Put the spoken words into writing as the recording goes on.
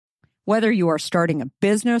Whether you are starting a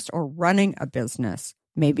business or running a business,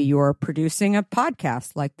 maybe you are producing a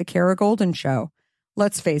podcast like The Kara Golden Show.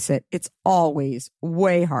 Let's face it, it's always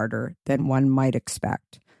way harder than one might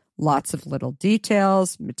expect. Lots of little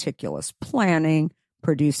details, meticulous planning,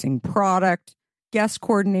 producing product, guest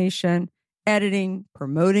coordination, editing,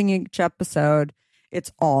 promoting each episode.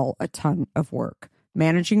 It's all a ton of work.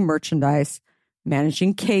 Managing merchandise,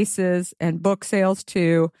 managing cases and book sales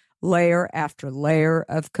too, layer after layer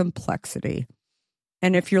of complexity.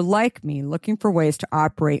 And if you're like me, looking for ways to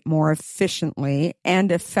operate more efficiently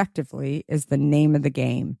and effectively is the name of the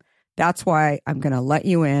game. That's why I'm going to let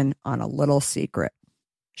you in on a little secret.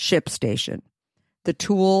 ShipStation, the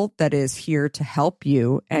tool that is here to help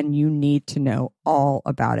you, and you need to know all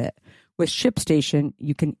about it. With ShipStation,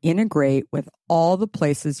 you can integrate with all the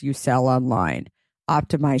places you sell online,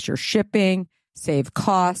 optimize your shipping, save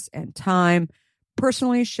costs and time.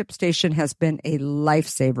 Personally, ShipStation has been a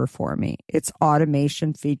lifesaver for me. Its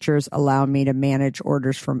automation features allow me to manage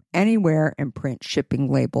orders from anywhere and print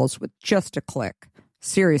shipping labels with just a click.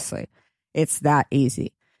 Seriously, it's that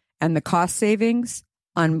easy. And the cost savings?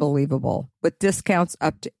 Unbelievable. With discounts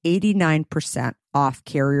up to 89% off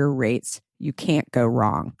carrier rates, you can't go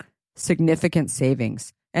wrong. Significant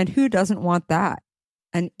savings. And who doesn't want that?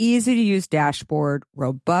 An easy-to-use dashboard,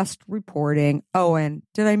 robust reporting. Oh, and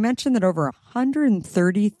did I mention that over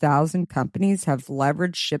 130,000 companies have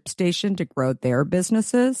leveraged ShipStation to grow their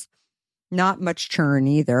businesses? Not much churn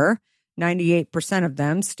either. 98% of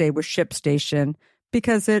them stay with ShipStation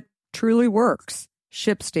because it truly works.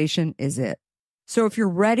 ShipStation is it. So if you're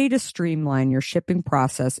ready to streamline your shipping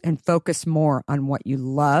process and focus more on what you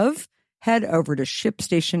love, head over to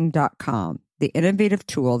ShipStation.com, the innovative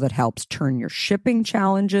tool that helps turn your shipping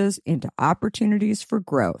challenges into opportunities for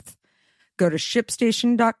growth. Go to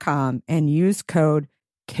ShipStation.com and use code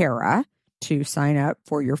KARA to sign up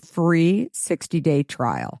for your free 60-day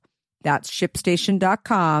trial. That's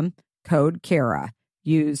ShipStation.com, code KARA.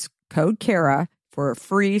 Use code KARA for a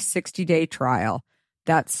free 60-day trial.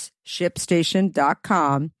 That's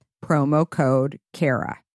ShipStation.com, promo code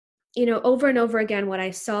KARA. You know, over and over again, what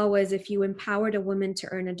I saw was if you empowered a woman to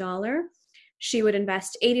earn $1, she would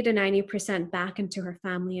invest 80 to 90% back into her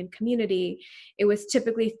family and community. It was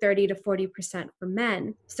typically 30 to 40% for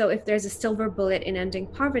men. So if there's a silver bullet in ending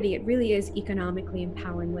poverty, it really is economically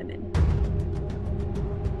empowering women.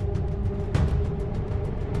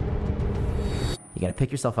 You gotta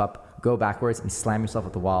pick yourself up, go backwards, and slam yourself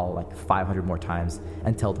at the wall like 500 more times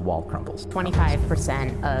until the wall crumbles.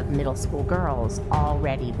 25% of middle school girls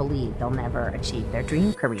already believe they'll never achieve their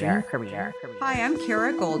dream career. Hi, I'm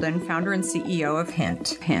Kara Golden, founder and CEO of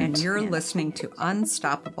Hint. And you're listening to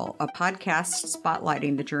Unstoppable, a podcast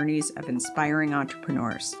spotlighting the journeys of inspiring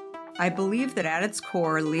entrepreneurs. I believe that at its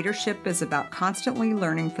core, leadership is about constantly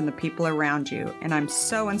learning from the people around you, and I'm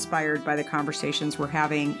so inspired by the conversations we're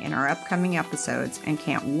having in our upcoming episodes and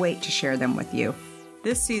can't wait to share them with you.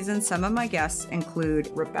 This season, some of my guests include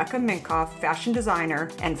Rebecca Minkoff, fashion designer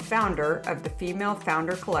and founder of the Female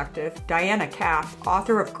Founder Collective, Diana Kapp,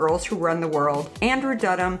 author of Girls Who Run the World, Andrew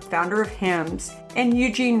Dudham, founder of Hims, and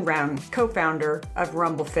Eugene Rem, co-founder of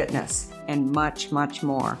Rumble Fitness, and much, much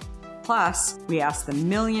more. Plus, we ask the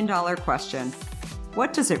million-dollar question,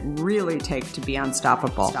 what does it really take to be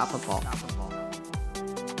unstoppable?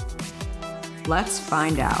 Let's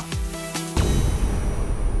find out.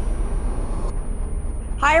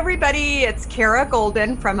 Hi, everybody. It's Kara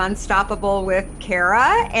Golden from Unstoppable with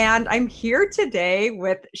Kara, and I'm here today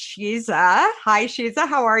with Shiza. Hi, Shiza.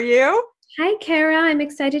 How are you? Hi, Kara. I'm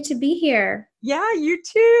excited to be here. Yeah, you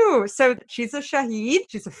too. So she's a Shahid.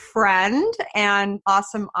 She's a friend and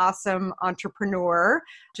awesome entrepreneur.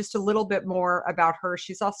 Just a little bit more about her.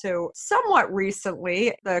 She's also somewhat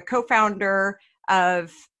recently the co-founder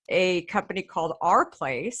of a company called Our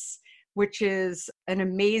Place, which is an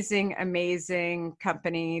amazing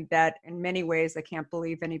company that in many ways, I can't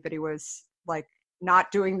believe anybody was like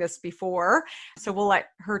not doing this before. So we'll let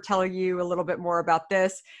her tell you a little bit more about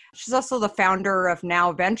this. She's also the founder of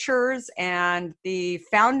Now Ventures and the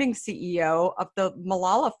founding CEO of the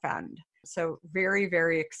Malala Fund. So very,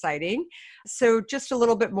 very exciting. So just a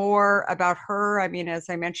little bit more about her. I mean,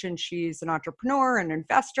 as I mentioned, she's an entrepreneur, an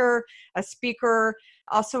investor, a speaker,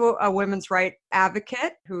 also a women's rights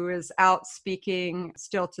advocate who is out speaking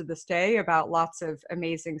still to this day about lots of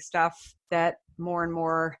amazing stuff that more and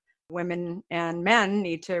more women and men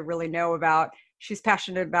need to really know about. She's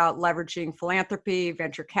passionate about leveraging philanthropy,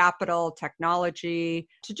 venture capital, technology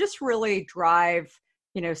to just really drive,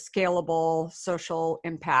 scalable social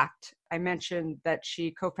impact. I mentioned that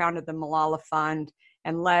she co-founded the Malala Fund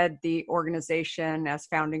and led the organization as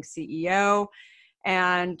founding CEO.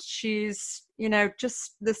 And she's,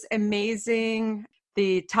 just this amazing,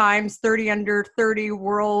 the Times 30 Under 30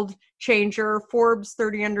 World Changer, Forbes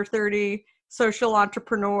 30 Under 30, Social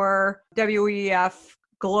Entrepreneur, WEF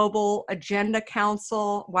Global Agenda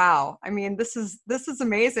Council. Wow. I mean, this is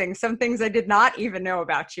amazing. Some things I did not even know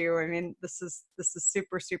about you. I mean, this is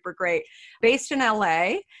super, super great. Based in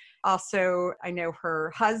LA. Also, I know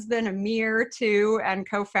her husband, Amir, too, and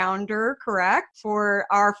co-founder, correct, for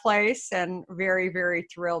Our Place, and very, very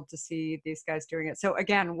thrilled to see these guys doing it. So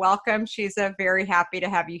again, welcome, Shiza. Very happy to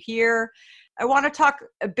have you here. I want to talk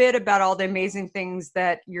a bit about all the amazing things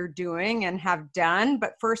that you're doing and have done.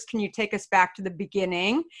 But first, can you take us back to the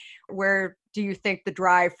beginning? Where do you think the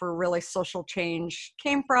drive for really social change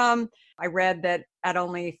came from? I read that at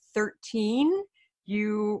only 13,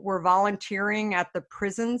 you were volunteering at the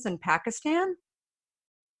prisons in Pakistan.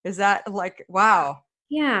 Is that wow?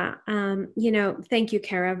 Yeah. Thank you,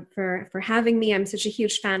 Kara, for having me. I'm such a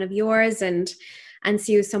huge fan of yours and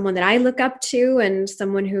see you as someone that I look up to and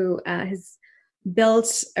someone who has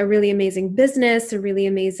built a really amazing business, a really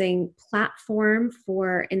amazing platform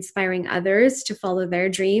for inspiring others to follow their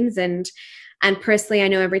dreams. And personally, I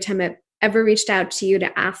know every time I've ever reached out to you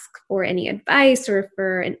to ask for any advice or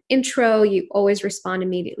for an intro, you always respond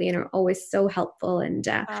immediately and are always so helpful. And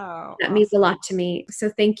that means a lot to me.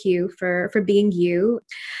 So thank you for being you.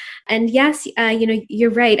 And yes,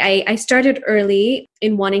 you're right. I started early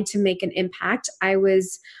in wanting to make an impact. I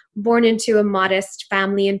was born into a modest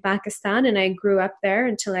family in Pakistan, and I grew up there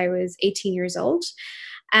until I was 18 years old.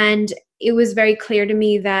 And it was very clear to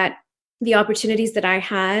me that the opportunities that I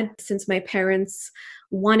had, since my parents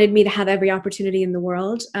wanted me to have every opportunity in the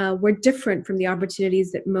world, were different from the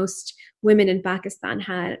opportunities that most women in Pakistan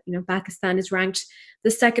had. Pakistan is ranked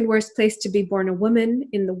the second worst place to be born a woman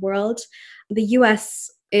in the world. The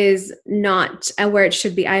US is not where it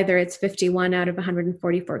should be either. It's 51 out of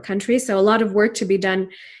 144 countries. So a lot of work to be done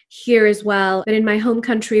here as well. But in my home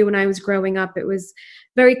country, when I was growing up, it was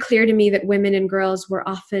very clear to me that women and girls were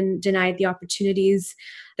often denied the opportunities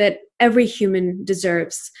that every human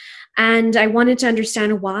deserves. And I wanted to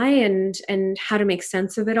understand why and how to make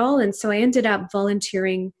sense of it all. And so I ended up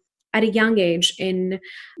volunteering at a young age in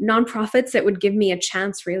nonprofits that would give me a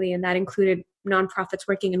chance, really. And that included nonprofits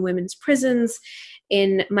working in women's prisons,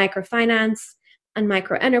 in microfinance and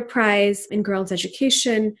microenterprise, in girls'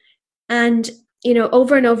 education. And,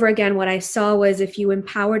 over and over again, what I saw was if you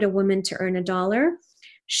empowered a woman to earn $1,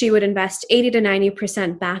 she would invest 80 to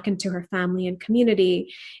 90% back into her family and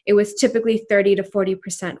community. It was typically 30 to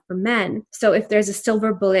 40% for men. So if there's a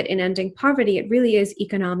silver bullet in ending poverty, it really is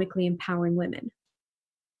economically empowering women.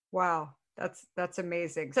 Wow, that's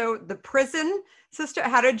amazing. So the prison system,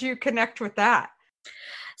 how did you connect with that?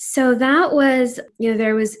 So that was,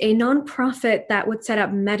 there was a nonprofit that would set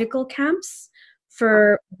up medical camps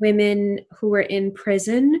for women who were in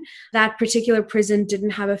prison. That particular prison didn't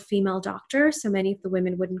have a female doctor, so many of the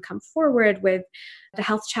women wouldn't come forward with the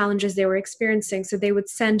health challenges they were experiencing. So they would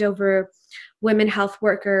send over women health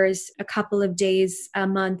workers a couple of days a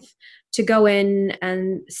month to go in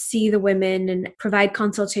and see the women and provide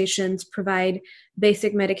consultations, provide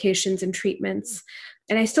basic medications and treatments.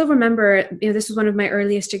 And I still remember, this was one of my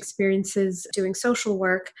earliest experiences doing social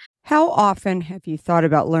work. How often have you thought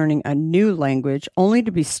about learning a new language only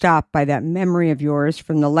to be stopped by that memory of yours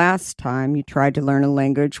from the last time you tried to learn a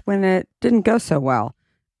language when it didn't go so well?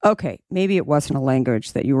 Okay, maybe it wasn't a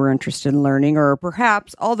language that you were interested in learning, or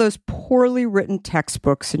perhaps all those poorly written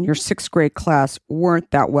textbooks in your 6th grade class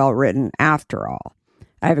weren't that well written after all.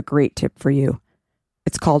 I have a great tip for you.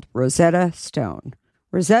 It's called Rosetta Stone.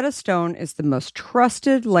 Rosetta Stone is the most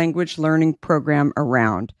trusted language learning program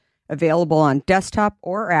around, available on desktop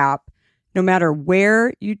or app, no matter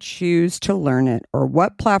where you choose to learn it or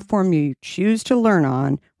what platform you choose to learn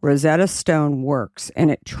on. Rosetta Stone works, and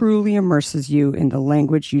it truly immerses you in the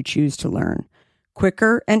language you choose to learn,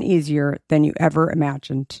 quicker and easier than you ever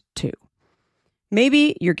imagined to.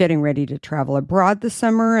 Maybe you're getting ready to travel abroad this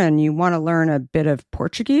summer and you want to learn a bit of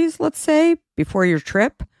Portuguese, let's say, before your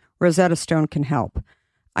trip. Rosetta Stone can help.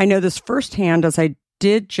 I know this firsthand as I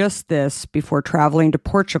did just this before traveling to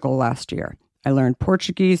Portugal last year. I learned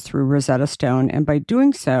Portuguese through Rosetta Stone, and by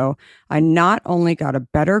doing so, I not only got a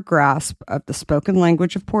better grasp of the spoken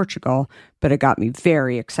language of Portugal, but it got me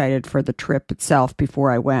very excited for the trip itself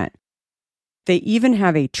before I went. They even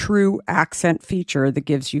have a true accent feature that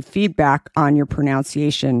gives you feedback on your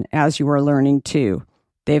pronunciation as you are learning too.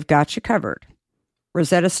 They've got you covered.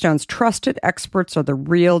 Rosetta Stone's trusted experts are the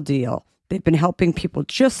real deal. They've been helping people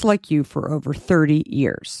just like you for over 30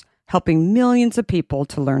 years, helping millions of people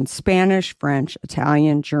to learn Spanish, French,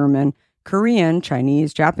 Italian, German, Korean,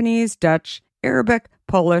 Chinese, Japanese, Dutch, Arabic,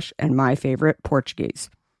 Polish, and my favorite, Portuguese.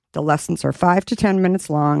 The lessons are 5 to 10 minutes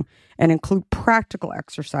long and include practical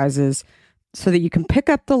exercises so that you can pick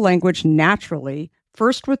up the language naturally,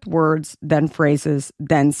 first with words, then phrases,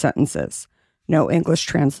 then sentences. No English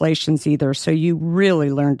translations either, so you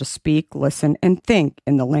really learn to speak, listen, and think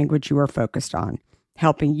in the language you are focused on,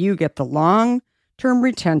 helping you get the long-term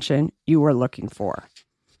retention you are looking for.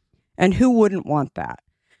 And who wouldn't want that?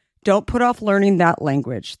 Don't put off learning that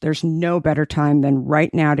language. There's no better time than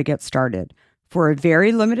right now to get started. For a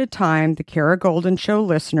very limited time, the Kara Golden Show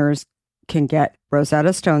listeners can get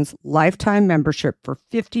Rosetta Stone's lifetime membership for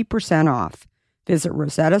 50% off. Visit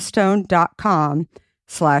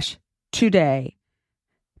rosettastone.com/today.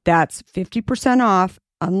 That's 50% off,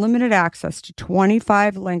 unlimited access to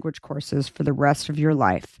 25 language courses for the rest of your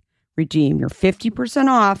life. Redeem your 50%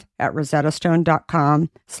 off at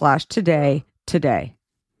rosettastone.com/today today.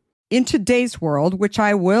 In today's world, which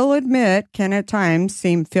I will admit can at times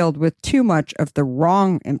seem filled with too much of the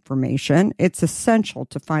wrong information, it's essential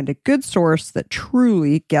to find a good source that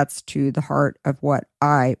truly gets to the heart of what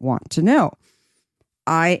I want to know.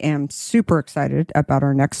 I am super excited about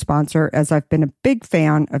our next sponsor, as I've been a big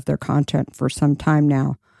fan of their content for some time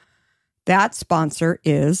now. That sponsor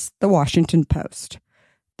is The Washington Post.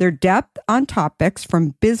 Their depth on topics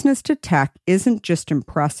from business to tech isn't just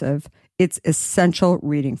impressive, it's essential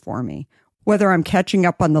reading for me. Whether I'm catching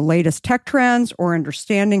up on the latest tech trends or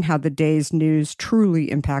understanding how the day's news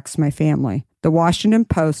truly impacts my family, The Washington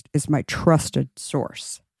Post is my trusted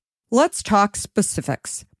source. Let's talk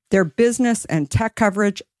specifics. Their business and tech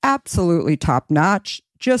coverage, absolutely top-notch.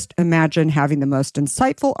 Just imagine having the most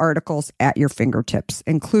insightful articles at your fingertips,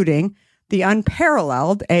 including the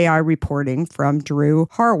unparalleled AI reporting from Drew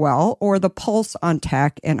Harwell or the pulse on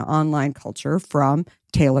tech and online culture from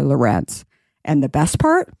Taylor Lorenz. And the best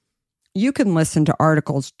part? You can listen to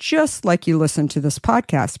articles just like you listen to this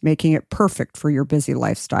podcast, making it perfect for your busy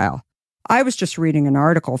lifestyle. I was just reading an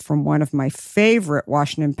article from one of my favorite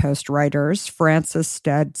Washington Post writers, Frances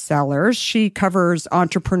Stead Sellers. She covers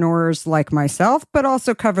entrepreneurs like myself, but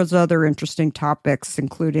also covers other interesting topics,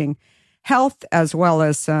 including health, as well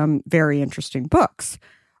as some very interesting books.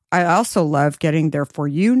 I also love getting their For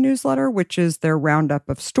You newsletter, which is their roundup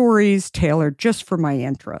of stories tailored just for my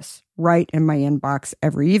interests, right in my inbox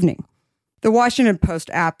every evening. The Washington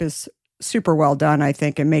Post app is super well done, I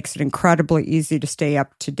think. It makes it incredibly easy to stay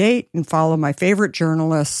up to date and follow my favorite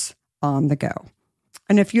journalists on the go.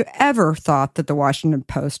 And if you ever thought that the Washington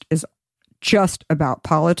Post is just about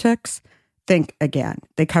politics, think again.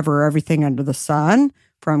 They cover everything under the sun,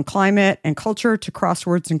 from climate and culture to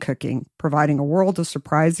crosswords and cooking, providing a world of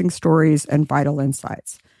surprising stories and vital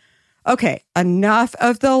insights. Okay, enough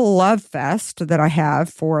of the love fest that I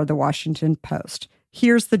have for the Washington Post.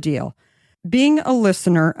 Here's the deal. Being a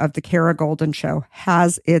listener of the Kara Golden Show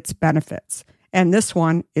has its benefits, and this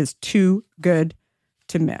one is too good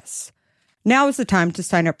to miss. Now is the time to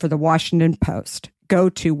sign up for the Washington Post. Go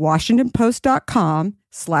to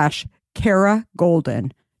washingtonpost.com/Kara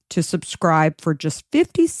Golden to subscribe for just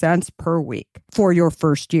 50 cents per week for your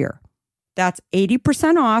first year. That's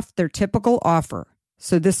 80% off their typical offer.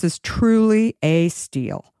 So this is truly a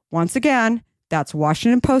steal. Once again, that's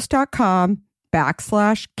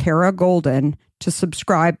washingtonpost.com/Kara Golden to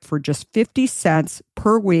subscribe for just 50 cents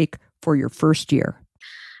per week for your first year.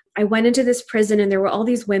 I went into this prison and there were all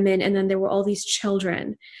these women and then there were all these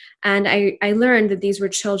children. And I learned that these were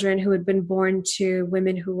children who had been born to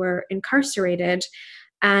women who were incarcerated.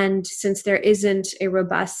 And since there isn't a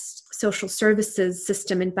robust social services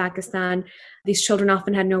system in Pakistan, these children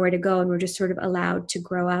often had nowhere to go and were just sort of allowed to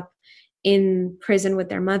grow up in prison with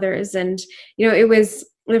their mothers. And, it was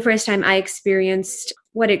the first time I experienced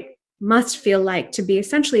what it must feel like to be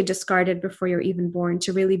essentially discarded before you're even born,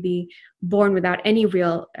 to really be born without any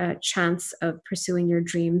real chance of pursuing your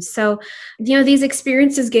dreams. So, these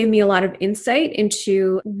experiences gave me a lot of insight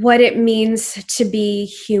into what it means to be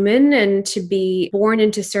human and to be born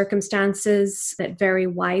into circumstances that vary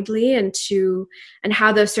widely, and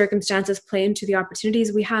how those circumstances play into the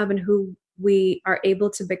opportunities we have and who we are able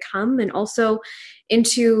to become, and also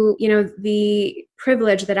into, the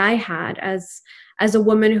privilege that I had as a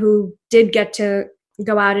woman who did get to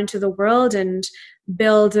go out into the world and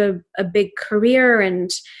build a big career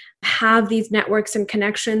and have these networks and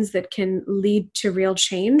connections that can lead to real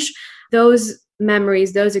change. Those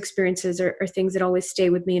memories, those experiences are things that always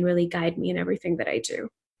stay with me and really guide me in everything that I do.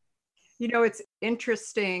 It's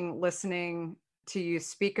interesting listening to you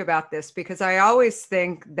speak about this, because I always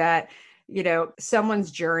think that,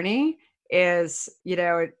 someone's journey is,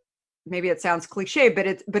 maybe it sounds cliche, but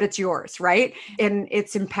it's yours, right? And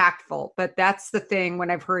it's impactful. But that's the thing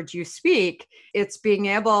when I've heard you speak, it's being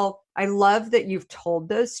able, I love that you've told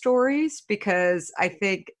those stories, because I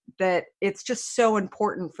think that it's just so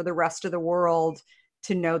important for the rest of the world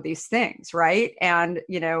to know these things, right? And,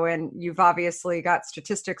 and you've obviously got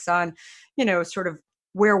statistics on, sort of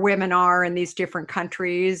where women are in these different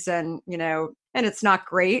countries, and, and it's not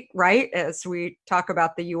great, right? As we talk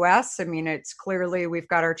about the US, I mean, it's clearly we've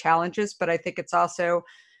got our challenges, but I think it's also,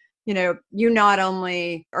 you not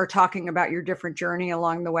only are talking about your different journey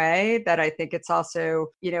along the way, that I think it's also,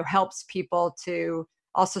 helps people to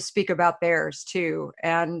also speak about theirs too,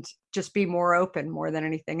 and just be more open more than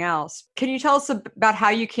anything else. Can you tell us about how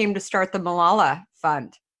you came to start the Malala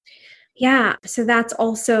Fund? Yeah, so that's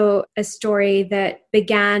also a story that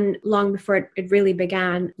began long before it really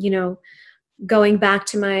began, going back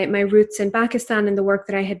to my roots in Pakistan and the work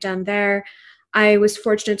that I had done there. I was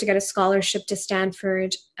fortunate to get a scholarship to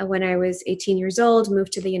Stanford when I was 18 years old,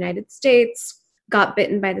 moved to the United States, got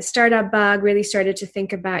bitten by the startup bug, really started to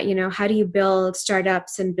think about, how do you build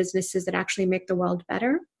startups and businesses that actually make the world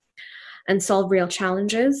better and solve real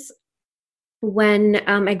challenges. When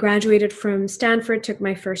I graduated from Stanford, took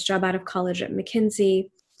my first job out of college at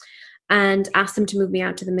McKinsey, and asked them to move me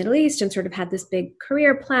out to the Middle East, and sort of had this big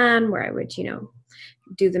career plan where I would,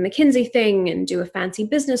 do the McKinsey thing and do a fancy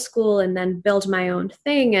business school and then build my own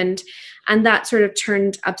thing. And that sort of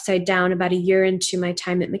turned upside down about a year into my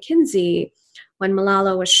time at McKinsey when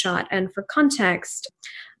Malala was shot. And for context,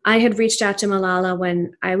 I had reached out to Malala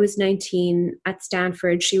when I was 19 at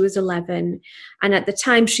Stanford. She was 11. And at the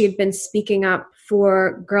time, she had been speaking up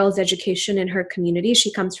for girls' education in her community.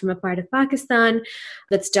 She comes from a part of Pakistan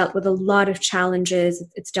that's dealt with a lot of challenges.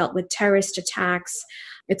 It's dealt with terrorist attacks.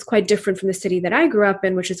 It's quite different from the city that I grew up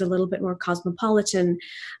in, which is a little bit more cosmopolitan.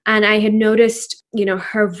 And I had noticed,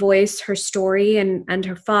 her voice, her story, and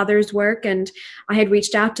her father's work. And I had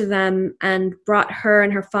reached out to them and brought her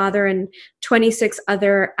and her father and 26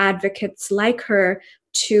 other advocates like her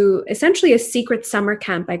to essentially a secret summer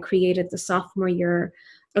camp I created the sophomore year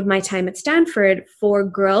of my time at Stanford for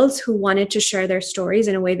girls who wanted to share their stories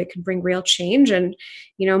in a way that could bring real change. And,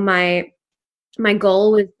 my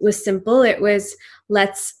goal was simple. It was,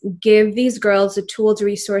 let's give these girls the tools,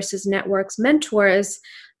 resources, networks, mentors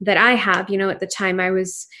that I have. At the time I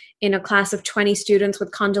was in a class of 20 students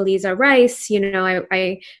with Condoleezza Rice.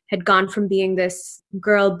 I had gone from being this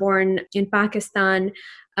girl born in Pakistan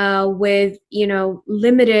with,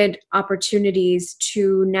 limited opportunities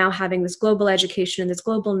to now having this global education and this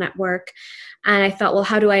global network. And I thought, well,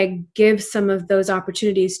 how do I give some of those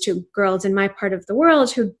opportunities to girls in my part of the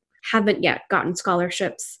world who haven't yet gotten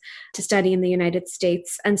scholarships to study in the United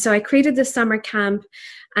States? And so I created this summer camp,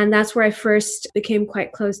 and that's where I first became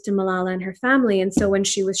quite close to Malala and her family. And so when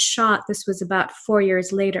she was shot, this was about 4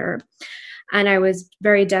 years later, and I was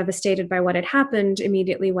very devastated by what had happened,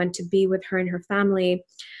 immediately went to be with her and her family.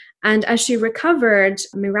 And as she recovered,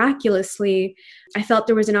 miraculously, I felt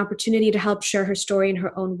there was an opportunity to help share her story in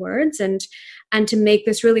her own words, and to make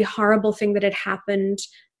this really horrible thing that had happened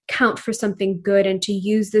count for something good, and to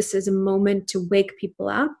use this as a moment to wake people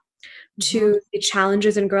up to the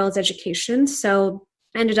challenges in girls' education. So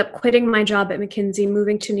I ended up quitting my job at McKinsey,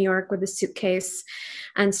 moving to New York with a suitcase,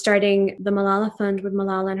 and starting the Malala Fund with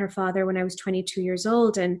Malala and her father when I was 22 years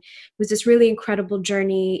old. And it was this really incredible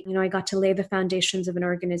journey. I got to lay the foundations of an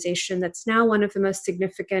organization that's now one of the most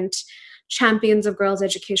significant champions of girls'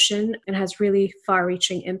 education and has really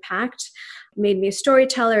far-reaching impact. It made me a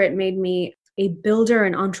storyteller. It made me a builder,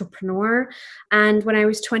 an entrepreneur. And when I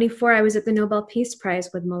was 24, I was at the Nobel Peace Prize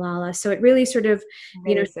with Malala. So it really sort of,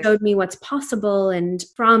 showed me what's possible. And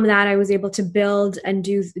from that, I was able to build and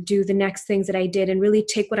do the next things that I did, and really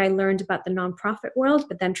take what I learned about the nonprofit world,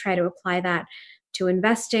 but then try to apply that to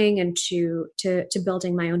investing and to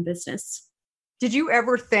building my own business. Did you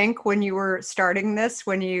ever think when you were starting this,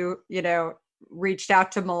 when you reached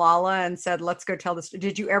out to Malala and said, let's go tell this,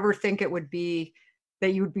 did you ever think it would be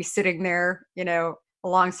that you would be sitting there,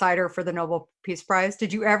 alongside her for the Nobel Peace Prize?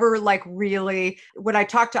 Did you ever really, when I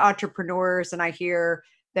talk to entrepreneurs and I hear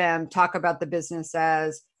them talk about the business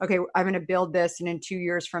as, okay, I'm going to build this, and in 2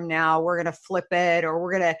 years from now, we're going to flip it, or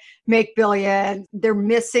we're going to make billions, they're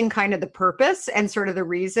missing kind of the purpose and sort of the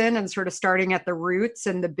reason, and sort of starting at the roots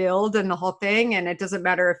and the build and the whole thing. And it doesn't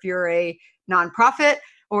matter if you're a nonprofit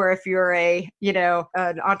or if you're an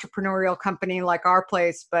entrepreneurial company like our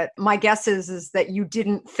place. But my guess is that you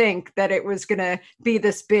didn't think that it was going to be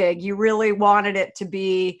this big. You really wanted it to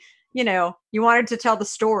be, you wanted to tell the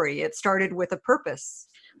story. It started with a purpose.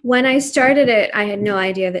 When I started it, I had no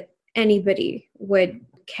idea that anybody would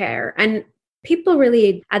care. And people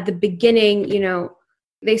really at the beginning,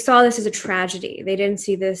 they saw this as a tragedy. They didn't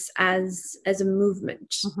see this as a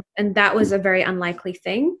movement. Mm-hmm. And that was a very unlikely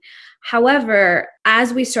thing. However,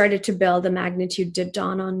 as we started to build, the magnitude did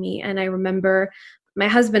dawn on me. And I remember my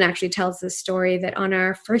husband actually tells this story that on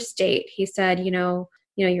our first date, he said,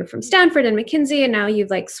 you're from Stanford and McKinsey, and now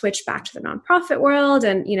you've like switched back to the nonprofit world.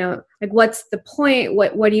 And, like, what's the point?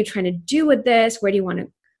 What are you trying to do with this? Where do you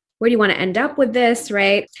want to end up with this?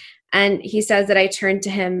 Right. And he says that I turned to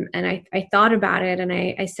him and I thought about it. And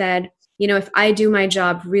I said, if I do my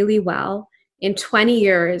job really well, in 20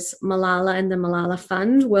 years, Malala and the Malala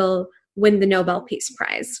Fund will win the Nobel Peace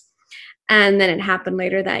Prize. And then it happened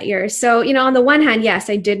later that year. So, on the one hand, yes,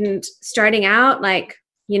 I didn't, starting out, like,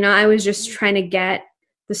 I was just trying to get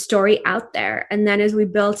the story out there. And then as we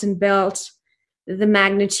built and built, the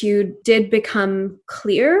magnitude did become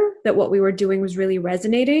clear that what we were doing was really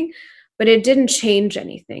resonating, but it didn't change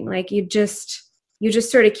anything. Like you just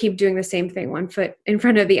sort of keep doing the same thing, one foot in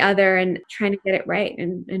front of the other and trying to get it right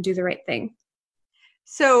and do the right thing.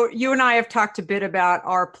 So you and I have talked a bit about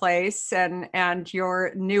Our Place and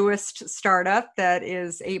your newest startup that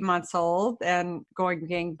is 8 months old and going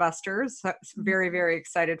gangbusters. So very, very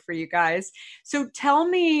excited for you guys. So tell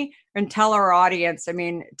me and tell our audience, I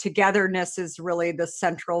mean, togetherness is really the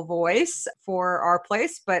central voice for Our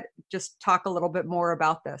Place, but just talk a little bit more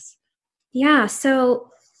about this. Yeah. So,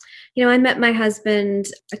 I met my husband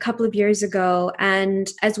a couple of years ago, and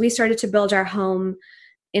as we started to build our home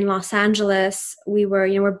in Los Angeles,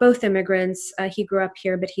 we're both immigrants. He grew up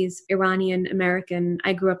here, but he's Iranian American.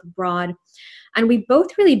 I grew up abroad. And we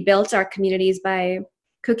both really built our communities by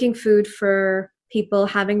cooking food for people,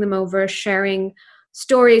 having them over, sharing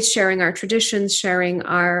stories, sharing our traditions, sharing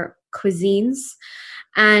our cuisines,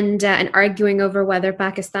 and arguing over whether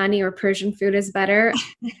Pakistani or Persian food is better.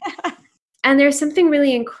 And there's something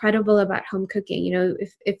really incredible about home cooking.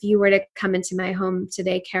 If you were to come into my home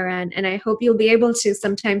today, Karen, and I hope you'll be able to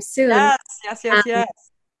sometime soon. Yes.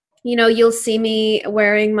 You'll see me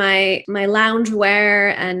wearing my lounge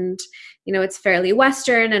wear, and, it's fairly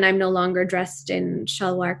Western, and I'm no longer dressed in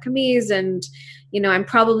shalwar kameez. And, I'm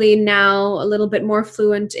probably now a little bit more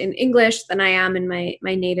fluent in English than I am in my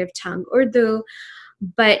native tongue, Urdu.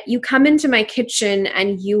 But you come into my kitchen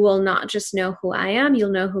and you will not just know who I am, you'll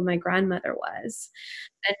know who my grandmother was.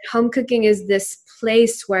 And home cooking is this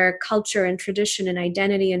place where culture and tradition and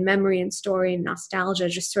identity and memory and story and nostalgia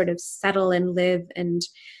just sort of settle and live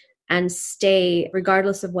and stay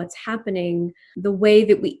regardless of what's happening. The way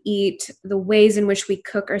that we eat, the ways in which we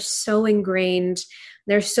cook are so ingrained.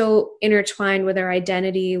 They're so intertwined with our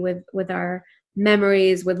identity, with our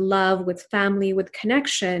memories, with love, with family, with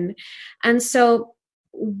connection. And so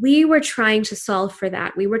we were trying to solve for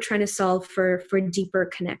that. We were trying to solve for deeper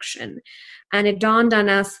connection. And it dawned on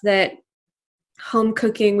us that home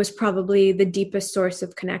cooking was probably the deepest source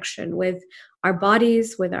of connection with our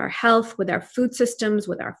bodies, with our health, with our food systems,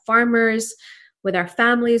 with our farmers, with our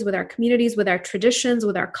families, with our communities, with our traditions,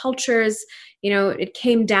 with our cultures. It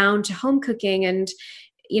came down to home cooking. And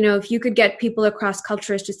if you could get people across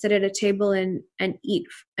cultures to sit at a table and eat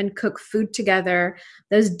and cook food together,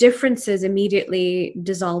 those differences immediately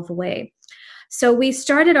dissolve away. So we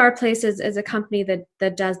started Our Place as a company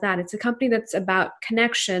that does that. It's a company that's about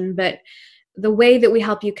connection, but the way that we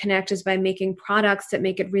help you connect is by making products that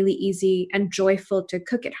make it really easy and joyful to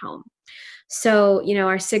cook at home. So,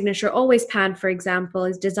 our signature Always Pan, for example,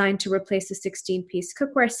 is designed to replace a 16-piece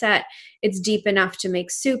cookware set. It's deep enough to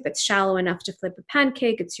make soup. It's shallow enough to flip a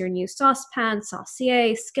pancake. It's your new saucepan,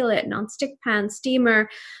 saucier, skillet, nonstick pan, steamer.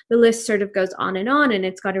 The list sort of goes on, and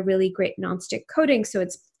it's got a really great nonstick coating, so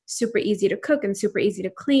it's super easy to cook and super easy to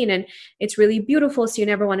clean, and it's really beautiful, so you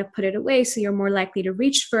never want to put it away, so you're more likely to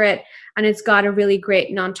reach for it. And it's got a really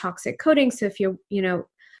great non-toxic coating, so if you're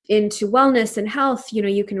into wellness and health,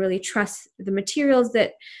 you can really trust the materials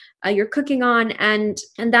that you're cooking on. And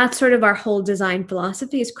that's sort of our whole design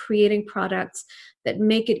philosophy, is creating products that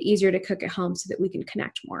make it easier to cook at home so that we can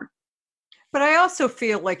connect more. But I also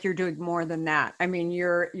feel like you're doing more than that. I mean,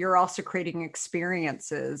 you're also creating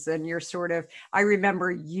experiences, and you're sort of, I remember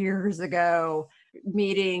years ago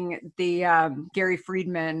meeting the Gary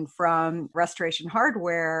Friedman from Restoration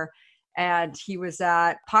Hardware, and he was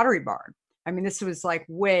at Pottery Barn. I mean, this was like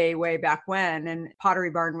way, way back when, and Pottery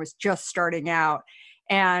Barn was just starting out.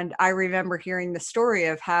 And I remember hearing the story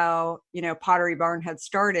of how, Pottery Barn had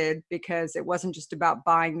started because it wasn't just about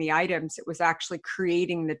buying the items. It was actually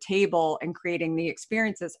creating the table and creating the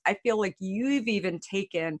experiences. I feel like you've even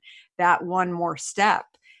taken that one more step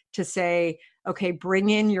to say, okay, bring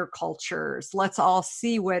in your cultures. Let's all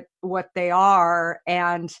see what they are,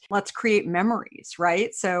 and let's create memories,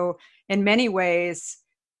 right? So in many ways,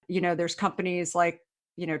 there's companies like,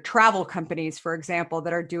 travel companies, for example,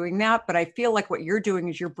 that are doing that. But I feel like what you're doing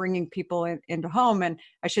is you're bringing people into home. And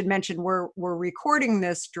I should mention, we're recording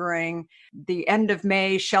this during the end of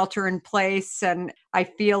May, shelter in place. And I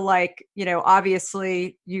feel like,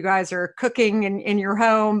 obviously you guys are cooking in your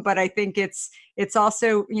home, but I think it's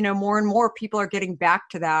also, more and more people are getting back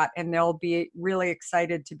to that, and they'll be really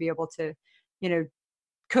excited to be able to,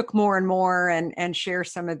 cook more and more and share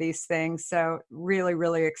some of these things. So really,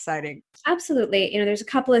 really exciting. Absolutely. There's a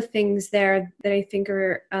couple of things there that I think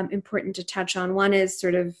are important to touch on. One is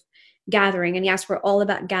sort of gathering. And yes, we're all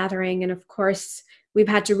about gathering. And of course, we've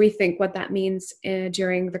had to rethink what that means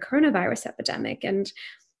during the coronavirus epidemic. And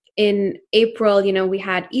in April, we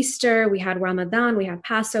had Easter, we had Ramadan, we had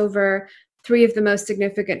Passover, three of the most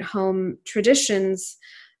significant home traditions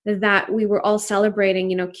that we were all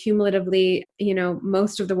celebrating, cumulatively,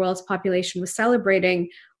 most of the world's population was celebrating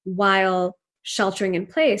while sheltering in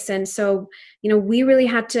place. And so, we really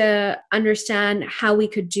had to understand how we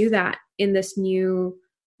could do that in this new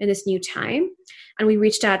time. And we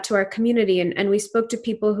reached out to our community and we spoke to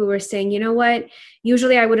people who were saying, you know what,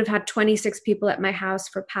 usually I would have had 26 people at my house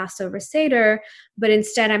for Passover Seder, but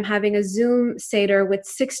instead I'm having a Zoom Seder with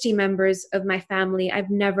 60 members of my family I've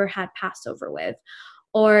never had Passover with.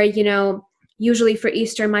 Or, usually for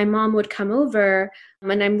Easter, my mom would come over,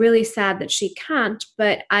 and I'm really sad that she can't,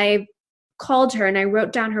 but I called her and I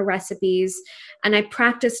wrote down her recipes and I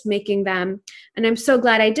practiced making them. And I'm so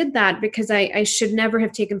glad I did that, because I should never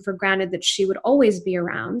have taken for granted that she would always be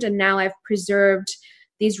around. And now I've preserved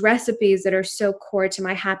these recipes that are so core to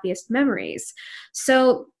my happiest memories.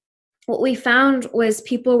 So what we found was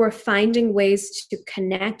people were finding ways to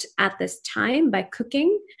connect at this time by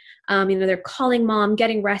cooking. They're calling mom,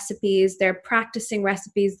 getting recipes, they're practicing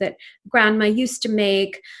recipes that grandma used to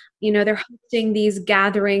make. They're hosting these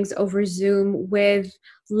gatherings over Zoom with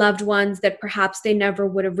loved ones that perhaps they never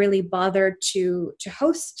would have really bothered to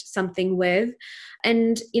host something with.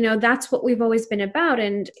 And, that's what we've always been about.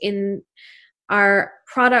 And in our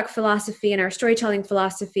product philosophy and our storytelling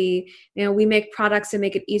philosophy, we make products that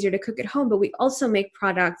make it easier to cook at home, but we also make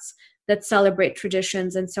products that celebrate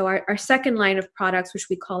traditions. And so our second line of products, which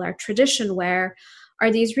we call our tradition wear,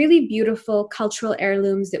 are these really beautiful cultural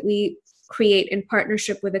heirlooms that we create in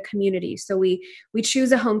partnership with a community. So we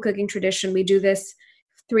choose a home cooking tradition. We do this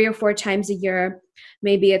 3 or 4 times a year.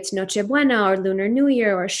 Maybe it's Noche Buena or Lunar New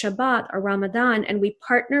Year or Shabbat or Ramadan, and we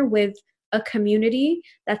partner with a community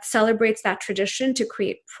that celebrates that tradition to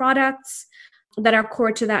create products that are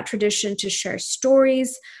core to that tradition, to share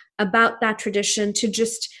stories about that tradition, to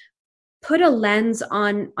just put a lens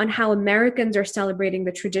on how Americans are celebrating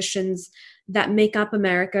the traditions that make up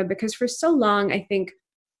America. Because for so long, I think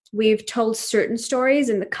we've told certain stories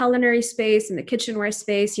in the culinary space, in the kitchenware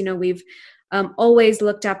space. We've always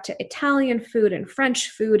looked up to Italian food and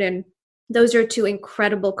French food, and those are 2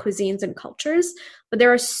 incredible cuisines and cultures. But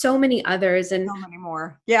there are so many others, and so many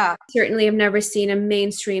more. Yeah, certainly I've never seen a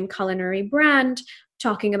mainstream culinary brand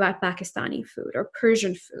talking about Pakistani food or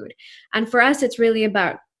Persian food. And for us, it's really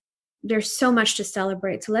about, there's so much to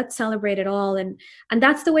celebrate. So let's celebrate it all. And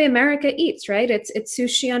that's the way America eats, right? It's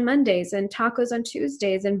sushi on Mondays and tacos on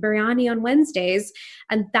Tuesdays and biryani on Wednesdays.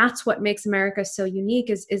 And that's what makes America so unique,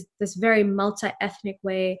 is this very multi-ethnic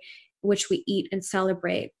way which we eat and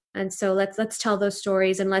celebrate. And so let's tell those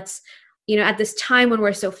stories, and let's, at this time when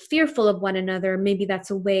we're so fearful of one another, maybe that's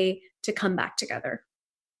a way to come back together.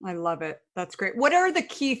 I love it. That's great. What are the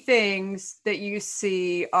key things that you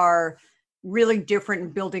see are really different in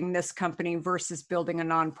building this company versus building a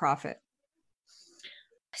nonprofit?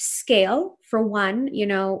 Scale, for one.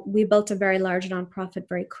 We built a very large nonprofit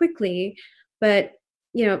very quickly, but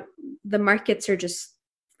the markets are just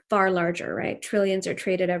far larger, right? Trillions are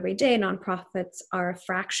traded every day. Nonprofits are a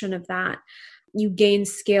fraction of that. You gain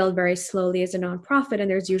scale very slowly as a nonprofit, and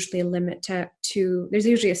there's usually a limit there's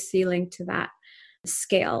usually a ceiling to that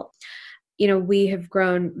scale. We have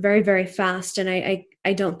grown very, very fast, and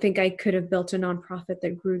I don't think I could have built a nonprofit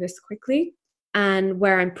that grew this quickly. And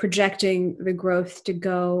where I'm projecting the growth to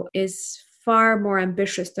go is far more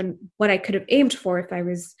ambitious than what I could have aimed for if I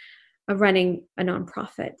was running a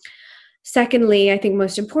nonprofit. Secondly, I think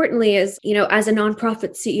most importantly is, as a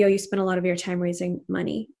nonprofit CEO, you spend a lot of your time raising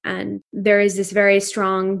money. And there is this very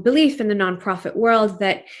strong belief in the nonprofit world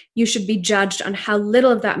that you should be judged on how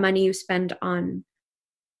little of that money you spend on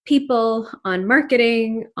people, on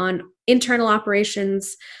marketing, on internal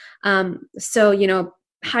operations. So,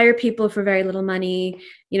 hire people for very little money,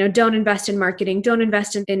 don't invest in marketing, don't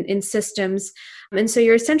invest in systems. And so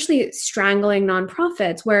you're essentially strangling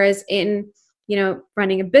nonprofits. Whereas in,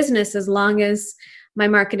 running a business, as long as my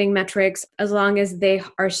marketing metrics, as long as they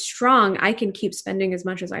are strong, I can keep spending as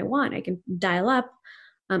much as I want. I can dial up,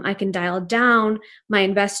 I can dial down. My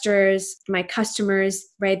investors, my customers,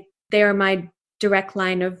 right? They are my direct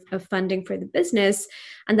line of funding for the business.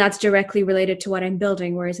 And that's directly related to what I'm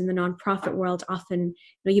building. Whereas in the nonprofit world, often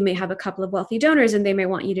you may have a couple of wealthy donors and they may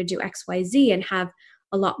want you to do X, Y, Z and have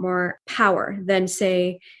a lot more power than,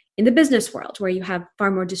 say, in the business world, where you have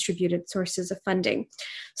far more distributed sources of funding.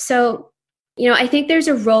 So, I think there's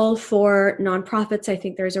a role for nonprofits. I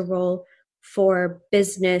think there's a role for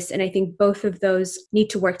business. And I think both of those need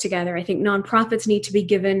to work together. I think nonprofits need to be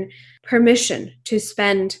given permission to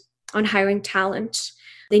spend on hiring talent.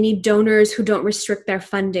 They need donors who don't restrict their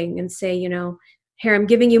funding and say, here, I'm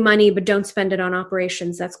giving you money, but don't spend it on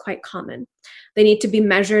operations. That's quite common. They need to be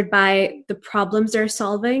measured by the problems they're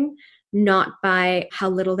solving, not by how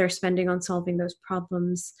little they're spending on solving those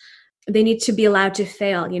problems. They need to be allowed to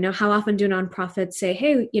fail. How often do nonprofits say,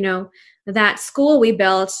 hey, that school we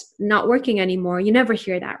built, not working anymore? You never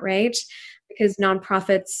hear that, right? Because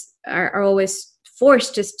nonprofits are always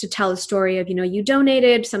forced just to tell a story of, you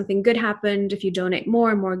donated, something good happened. If you donate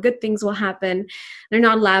more good things will happen. They're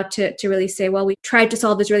not allowed to really say, well, we tried to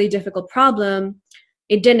solve this really difficult problem.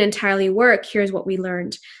 It didn't entirely work. Here's what we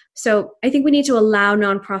learned. So I think we need to allow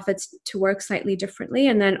nonprofits to work slightly differently.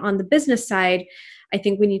 And then on the business side, I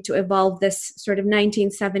think we need to evolve this sort of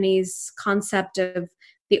 1970s concept of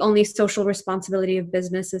the only social responsibility of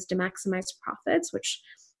business is to maximize profits, which,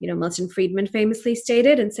 Milton Friedman famously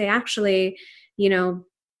stated, and say, actually,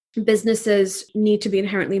 businesses need to be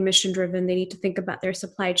inherently mission driven. They need to think about their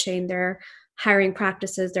supply chain, their hiring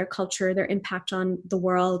practices, their culture, their impact on the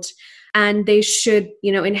world. And they should,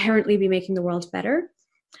 inherently be making the world better.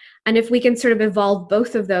 And if we can sort of evolve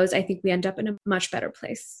both of those, I think we end up in a much better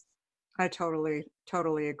place. I totally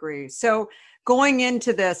agree. So going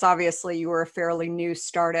into this, obviously you were a fairly new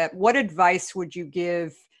startup. What advice would you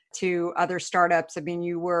give to other startups? I mean,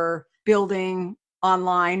 you were building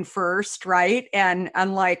online first, right? And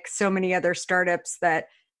unlike so many other startups that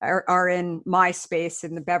are in my space,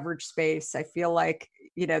 in the beverage space, I feel like,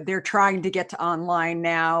 they're trying to get to online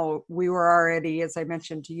now. We were already, as I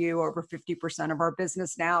mentioned to you, over 50% of our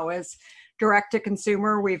business now is direct to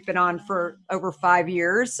consumer. We've been on for over 5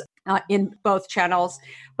 years in both channels.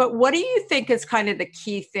 But what do you think is kind of the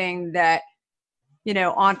key thing that,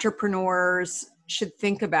 entrepreneurs should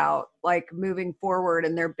think about, like moving forward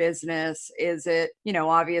in their business? Is it,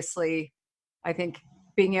 obviously, I think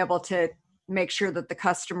being able to make sure that the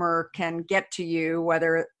customer can get to you,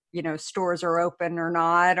 whether, stores are open or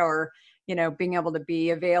not, or, being able to be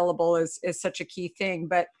available is such a key thing.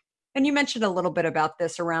 But, and you mentioned a little bit about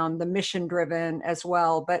this around the mission driven as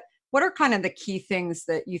well, but what are kind of the key things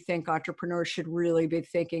that you think entrepreneurs should really be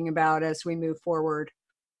thinking about as we move forward?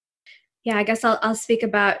 Yeah, I guess I'll speak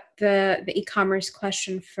about the e-commerce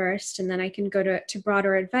question first, and then I can go to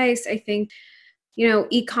broader advice. I think,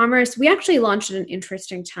 e-commerce, we actually launched at an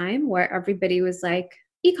interesting time where everybody was like,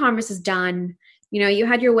 e-commerce is done. You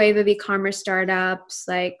had your wave of e-commerce startups,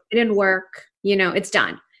 like it didn't work, it's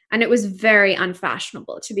done. And it was very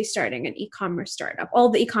unfashionable to be starting an e-commerce startup. All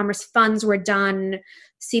the e-commerce funds were done.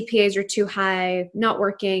 CPAs are too high, not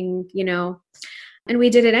working, and we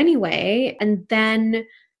did it anyway. And then,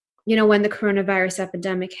 when the coronavirus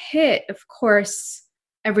epidemic hit, of course,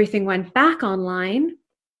 everything went back online.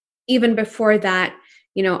 Even before that,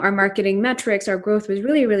 our marketing metrics, our growth was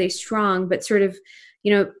really, really strong, but sort of,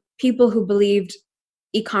 people who believed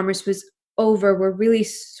e-commerce was over were really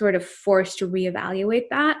sort of forced to reevaluate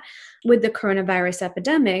that with the coronavirus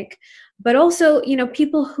epidemic. But also,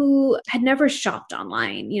 people who had never shopped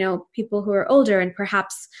online, people who are older and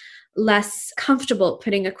perhaps less comfortable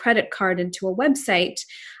putting a credit card into a website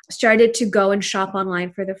started to go and shop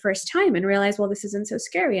online for the first time and realize, well, this isn't so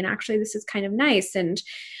scary. And actually, this is kind of nice. And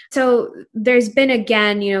so there's been,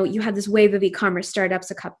 again, you had this wave of e-commerce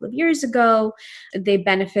startups a couple of years ago. They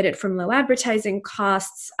benefited from low advertising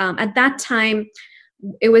costs. At that time,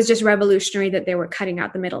 it was just revolutionary that they were cutting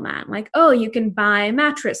out the middleman. Like, oh, you can buy a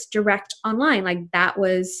mattress direct online. Like that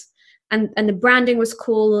was, and the branding was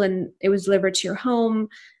cool and it was delivered to your home.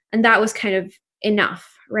 And that was kind of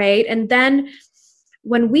enough, right? And then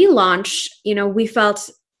when we launched, we felt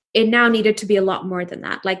it now needed to be a lot more than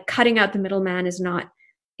that. Like cutting out the middleman is not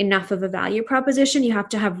enough of a value proposition. You have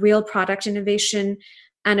to have real product innovation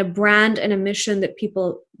and a brand and a mission that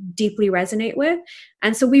people deeply resonate with.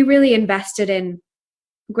 And so we really invested in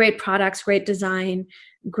great products, great design,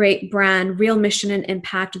 great brand, real mission and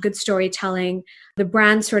impact, good storytelling. The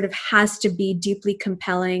brand sort of has to be deeply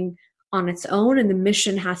compelling on its own, and the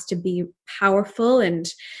mission has to be powerful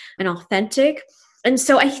and authentic. And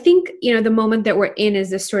so I think, the moment that we're in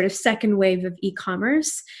is this sort of second wave of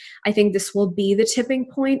e-commerce. I think this will be the tipping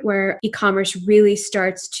point where e-commerce really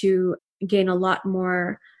starts to gain a lot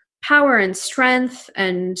more power and strength,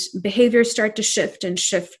 and behaviors start to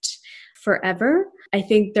shift forever. I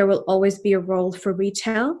think there will always be a role for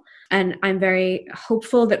retail. And I'm very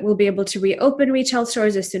hopeful that we'll be able to reopen retail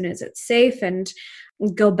stores as soon as it's safe and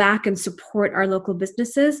go back and support our local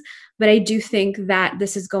businesses. But I do think that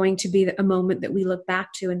this is going to be a moment that we look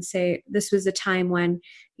back to and say, this was a time when,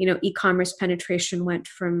 e-commerce penetration went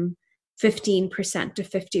from 15% to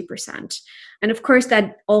 50%. And of course,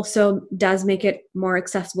 that also does make it more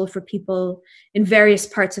accessible for people in various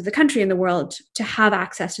parts of the country and the world to have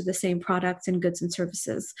access to the same products and goods and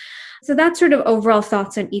services. So that's sort of overall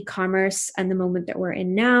thoughts on e-commerce and the moment that we're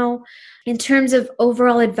in now. In terms of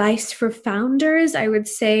overall advice for founders, I would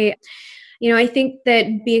say, I think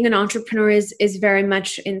that being an entrepreneur is very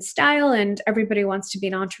much in style, and everybody wants to be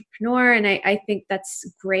an entrepreneur. And I think that's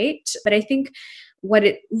great. But I think what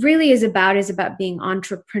it really is about being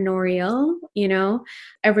entrepreneurial.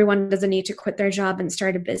 Everyone doesn't need to quit their job and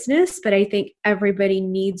start a business, but I think everybody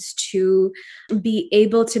needs to be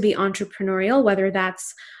able to be entrepreneurial, whether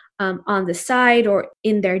that's on the side or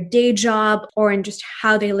in their day job or in just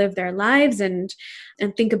how they live their lives, and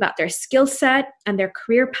think about their skill set and their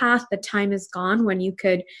career path. The time is gone when you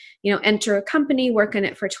could, enter a company, work in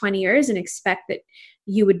it for 20 years and expect that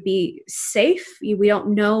you would be safe. We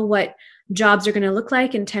don't know what jobs are going to look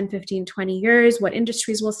like in 10, 15, 20 years, what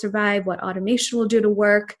industries will survive, what automation will do to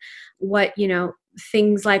work, what,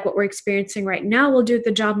 things like what we're experiencing right now will do with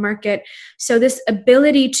the job market. So this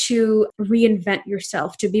ability to reinvent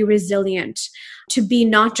yourself, to be resilient, to be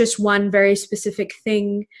not just one very specific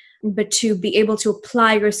thing, but to be able to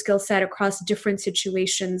apply your skill set across different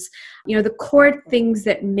situations. The core things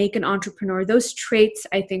that make an entrepreneur, those traits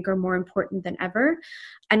I think are more important than ever.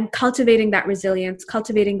 And cultivating that resilience,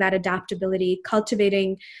 cultivating that adaptability,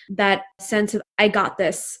 cultivating that sense of, I got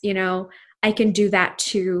this, I can do that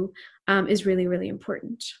too, is really, really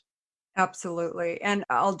important. Absolutely. And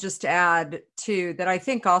I'll just add too, that I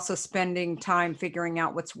think also spending time figuring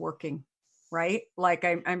out what's working, right? Like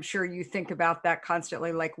I'm sure you think about that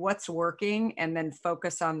constantly, like what's working, and then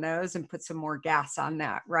focus on those and put some more gas on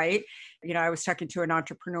that, right? I was talking to an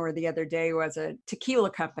entrepreneur the other day who has a tequila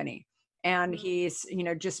company. And he's,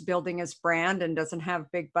 just building his brand and doesn't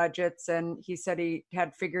have big budgets. And he said he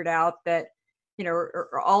had figured out that,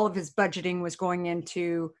 all of his budgeting was going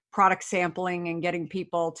into product sampling and getting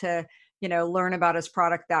people to, learn about his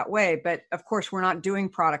product that way. But of course, we're not doing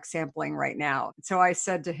product sampling right now. So I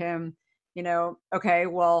said to him, okay,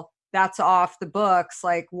 well, that's off the books.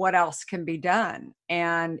 Like, what else can be done?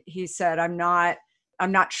 And he said, I'm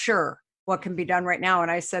not sure what can be done right now. And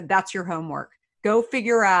I said, that's your homework. Go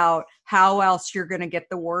figure out how else you're going to get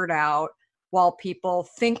the word out while people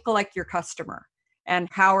think like your customer. And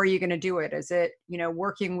how are you going to do it? Is it,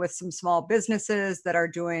 working with some small businesses that are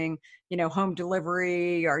doing, home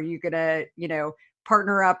delivery? Are you going to,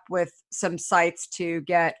 partner up with some sites to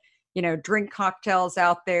get, drink cocktails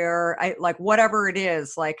out there? Like whatever it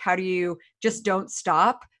is, like how do you just don't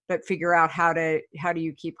stop, but figure out how do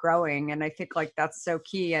you keep growing? And I think like that's so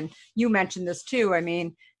key. And you mentioned this too. I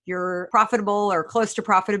mean, you're profitable or close to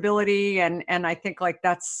profitability. And I think like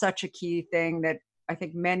that's such a key thing that I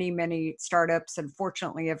think many startups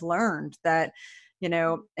unfortunately have learned that,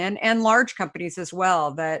 and large companies as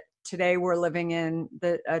well, that today we're living in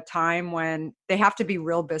a time when they have to be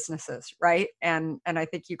real businesses, right? And I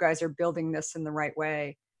think you guys are building this in the right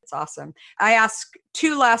way. It's awesome. I ask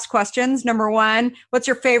two last questions. Number one, what's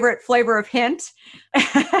your favorite flavor of Hint?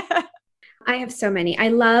 I have so many. I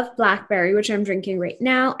love blackberry, which I'm drinking right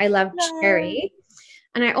now. I love cherry.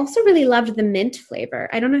 And I also really loved the mint flavor.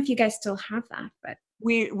 I don't know if you guys still have that, but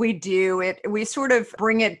we do it. We sort of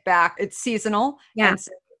bring it back. It's seasonal. Yeah.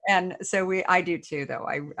 And so I do too, though.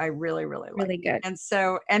 I really like really it.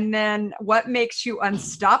 good. And then what makes you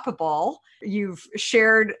unstoppable? You've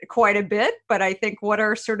shared quite a bit, but I think what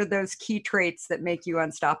are sort of those key traits that make you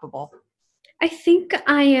unstoppable? I think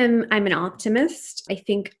I'm an optimist. I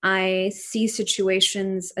think I see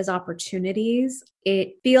situations as opportunities.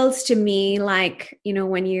 It feels to me like,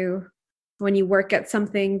 when you work at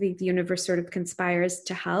something, the universe sort of conspires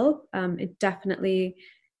to help. It definitely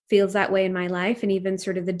feels that way in my life. And even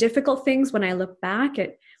sort of the difficult things, when I look back,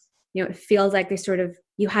 it feels like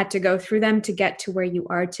you had to go through them to get to where you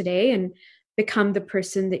are today and become the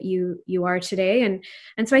person that you are today.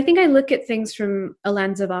 And so I think I look at things from a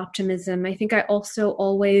lens of optimism. I think I also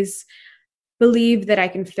always believe that I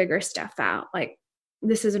can figure stuff out. Like,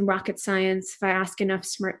 this isn't rocket science. If I ask enough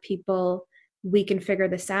smart people, we can figure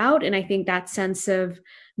this out. And I think that sense of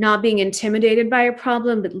not being intimidated by a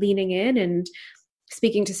problem, but leaning in and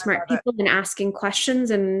speaking to smart people and asking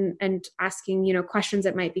questions and asking, you know, questions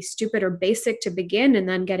that might be stupid or basic to begin, and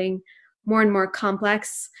then getting more and more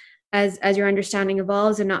complex as your understanding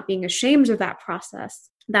evolves, and not being ashamed of that process.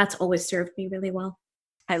 That's always served me really well.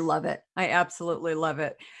 I love it. I absolutely love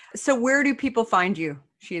it. So where do people find you,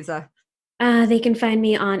 Shiza? They can find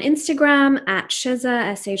me on Instagram at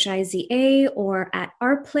Shiza, Shiza, or at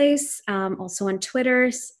Our Place. Also on Twitter,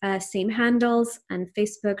 same handles, and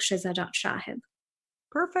Facebook, shiza.shahid.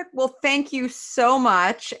 Perfect. Well, thank you so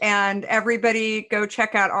much. And everybody go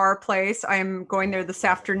check out Our Place. I'm going there this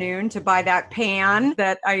afternoon to buy that pan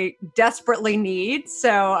that I desperately need.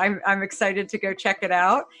 So I'm excited to go check it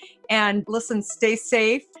out. And listen, stay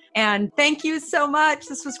safe. And thank you so much.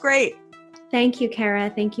 This was great. Thank you, Kara.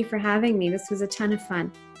 Thank you for having me. This was a ton of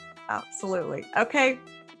fun. Absolutely. Okay.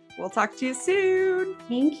 We'll talk to you soon.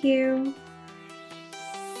 Thank you.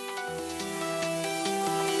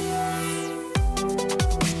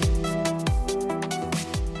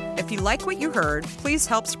 If you like what you heard, please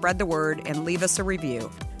help spread the word and leave us a review.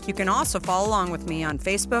 You can also follow along with me on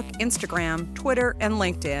Facebook, Instagram, Twitter, and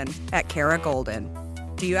LinkedIn at Kara Golden.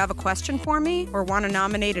 Do you have a question for me or want to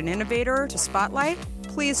nominate an innovator to spotlight?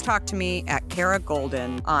 Please talk to me at Kara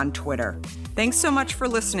Golden on Twitter. Thanks so much for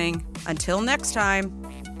listening. Until next time,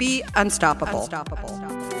 be unstoppable.